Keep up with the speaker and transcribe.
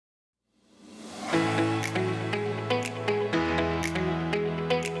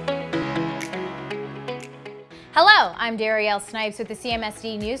Hello, I'm Darielle Snipes with the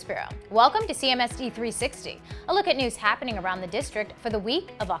CMSD News Bureau. Welcome to CMSD 360, a look at news happening around the district for the week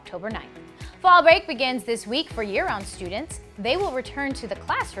of October 9th. Fall break begins this week for year-round students. They will return to the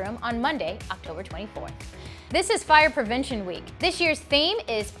classroom on Monday, October 24th. This is Fire Prevention Week. This year's theme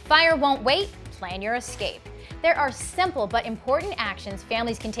is Fire Won't Wait, Plan Your Escape. There are simple but important actions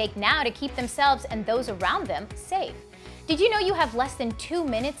families can take now to keep themselves and those around them safe. Did you know you have less than 2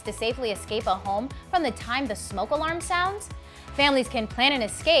 minutes to safely escape a home from the time the smoke alarm sounds? Families can plan an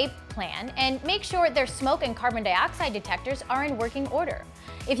escape plan and make sure their smoke and carbon dioxide detectors are in working order.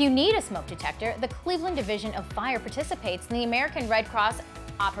 If you need a smoke detector, the Cleveland Division of Fire participates in the American Red Cross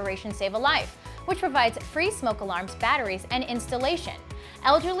Operation Save a Life, which provides free smoke alarms, batteries, and installation.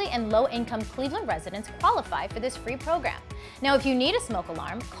 Elderly and low-income Cleveland residents qualify for this free program. Now, if you need a smoke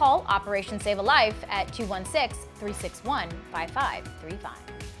alarm, call Operation Save a Life at 216-361-5535.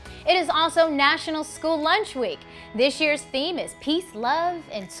 It is also National School Lunch Week. This year's theme is Peace, Love,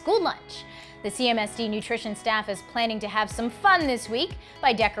 and School Lunch. The CMSD nutrition staff is planning to have some fun this week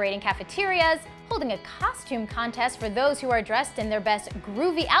by decorating cafeterias, holding a costume contest for those who are dressed in their best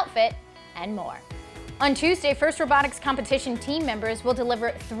groovy outfit, and more. On Tuesday, First Robotics competition team members will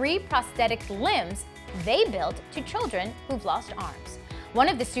deliver 3 prosthetic limbs they built to children who've lost arms. One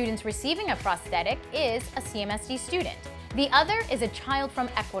of the students receiving a prosthetic is a CMSD student. The other is a child from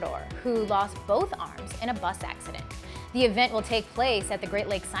Ecuador who lost both arms in a bus accident. The event will take place at the Great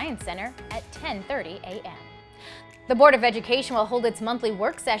Lakes Science Center at 10:30 a.m. The Board of Education will hold its monthly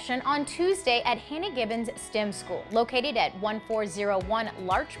work session on Tuesday at Hannah Gibbons STEM School, located at 1401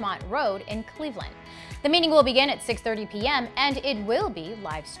 Larchmont Road in Cleveland. The meeting will begin at 6:30 p.m. and it will be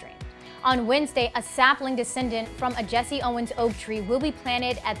live streamed. On Wednesday, a sapling descendant from a Jesse Owens oak tree will be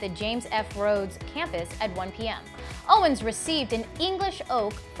planted at the James F. Rhodes campus at 1 p.m. Owens received an English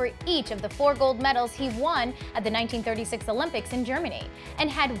oak for each of the 4 gold medals he won at the 1936 Olympics in Germany and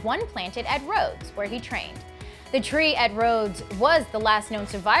had one planted at Rhodes, where he trained. The tree at Rhodes was the last known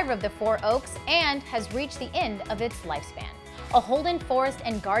survivor of the 4 oaks and has reached the end of its lifespan. A Holden Forest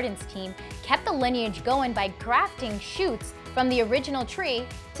and Gardens team kept the lineage going by grafting shoots from the original tree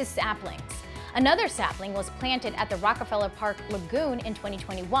to saplings. Another sapling was planted at the Rockefeller Park Lagoon in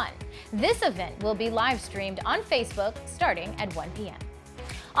 2021. This event will be live streamed on Facebook starting at 1 p.m.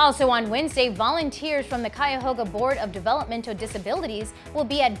 Also on Wednesday, volunteers from the Cuyahoga Board of Developmental Disabilities will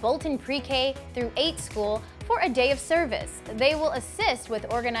be at Bolton Pre-K through 8 school for a day of service. They will assist with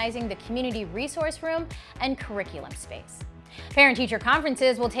organizing the community resource room and curriculum space. Parent-teacher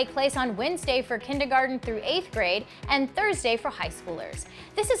conferences will take place on Wednesday for kindergarten through 8th grade and Thursday for high schoolers.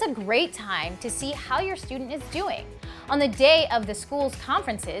 This is a great time to see how your student is doing. On the day of the school's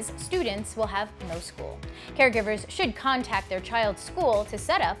conferences, students will have no school. Caregivers should contact their child's school to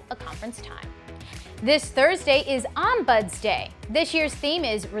set up a conference time. This Thursday is Ombuds Day. This year's theme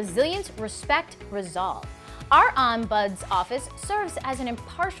is Resilience, Respect, Resolve. Our Ombuds office serves as an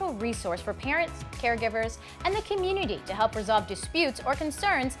impartial resource for parents, caregivers, and the community to help resolve disputes or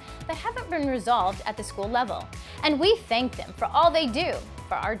concerns that haven't been resolved at the school level. And we thank them for all they do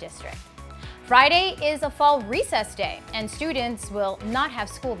for our district. Friday is a fall recess day, and students will not have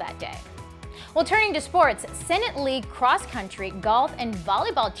school that day. Well, turning to sports, Senate League cross country, golf, and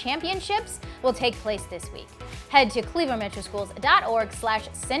volleyball championships will take place this week. Head to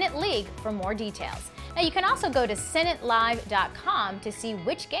clevelandmetroschools.org/Senate League for more details. Now, you can also go to senatelive.com to see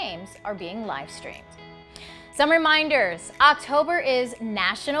which games are being live streamed. Some reminders: October is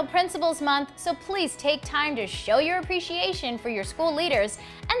National Principals Month, so please take time to show your appreciation for your school leaders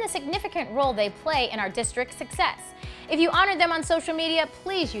and the significant role they play in our district's success. If you honor them on social media,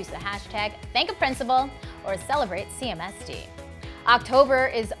 please use the hashtag #ThankAPrincipal or celebrate CMSD. October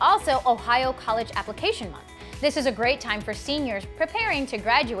is also Ohio College Application Month. This is a great time for seniors preparing to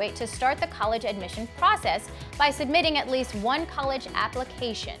graduate to start the college admission process by submitting at least 1 college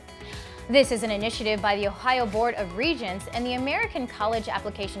application. This is an initiative by the Ohio Board of Regents and the American College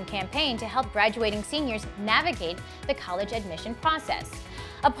Application Campaign to help graduating seniors navigate the college admission process.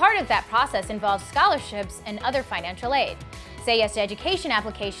 A part of that process involves scholarships and other financial aid. Say Yes to Education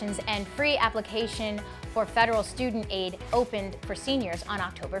applications and free application for federal student aid opened for seniors on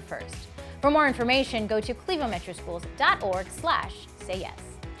October 1st. For more information, go to clevelandmetroschools.org/sayyes.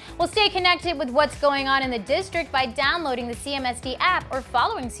 Well, stay connected with what's going on in the district by downloading the CMSD app or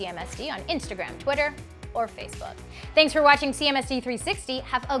following CMSD on Instagram, Twitter, or Facebook. Thanks for watching CMSD 360.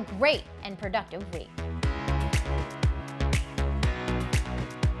 Have a great and productive week.